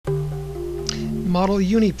model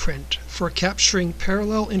UNIPRINT for capturing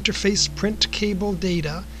parallel interface print cable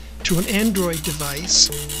data to an Android device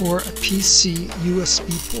or a PC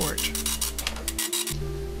USB port.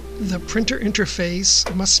 The printer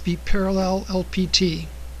interface must be Parallel LPT.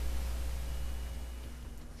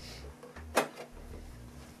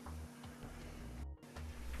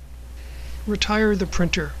 Retire the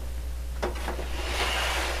printer.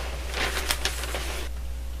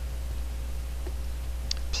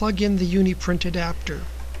 Plug in the UNIPRINT adapter.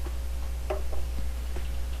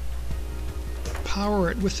 Power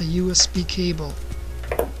it with a USB cable.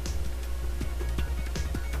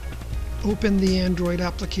 Open the Android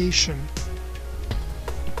application.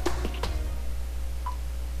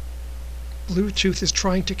 Bluetooth is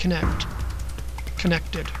trying to connect.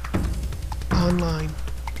 Connected. Online.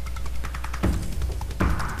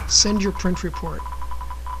 Send your print report.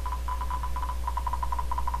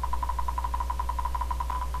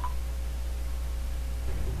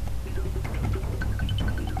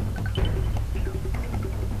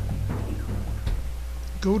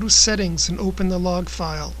 Go to Settings and open the log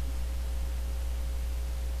file.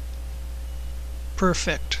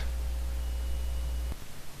 Perfect.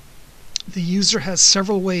 The user has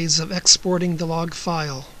several ways of exporting the log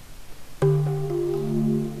file.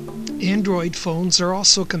 Android phones are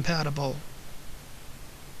also compatible.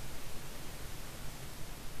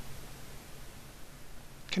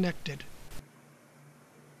 Connected.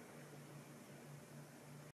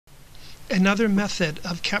 Another method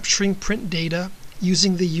of capturing print data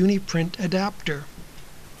using the UNIPRINT adapter.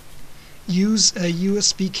 Use a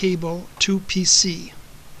USB cable to PC.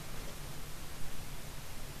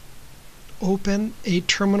 Open a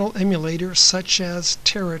terminal emulator such as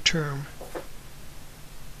TerraTerm.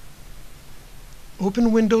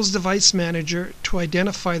 Open Windows Device Manager to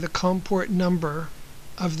identify the COM port number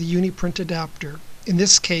of the UNIPRINT adapter. In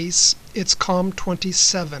this case, it's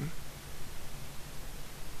COM27.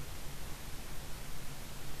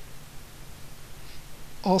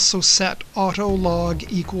 Also set auto log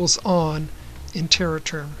equals on in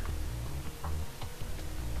TerraTerm.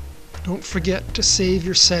 Don't forget to save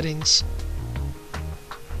your settings.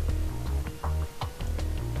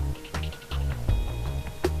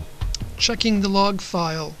 Checking the log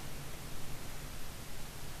file.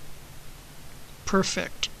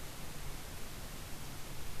 Perfect.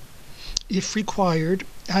 If required,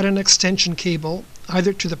 add an extension cable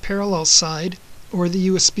either to the parallel side or the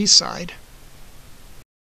USB side.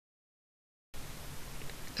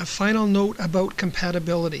 A final note about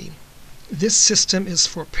compatibility. This system is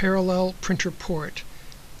for parallel printer port.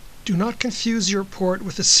 Do not confuse your port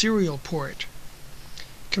with a serial port.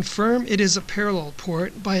 Confirm it is a parallel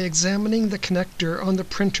port by examining the connector on the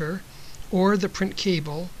printer or the print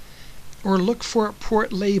cable, or look for a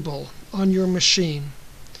port label on your machine.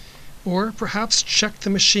 Or perhaps check the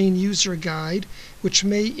machine user guide, which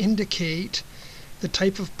may indicate the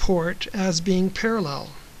type of port as being parallel.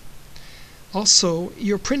 Also,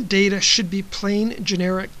 your print data should be plain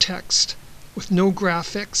generic text with no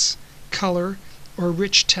graphics, color, or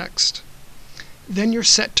rich text. Then you're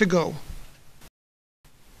set to go.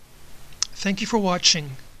 Thank you for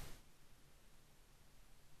watching.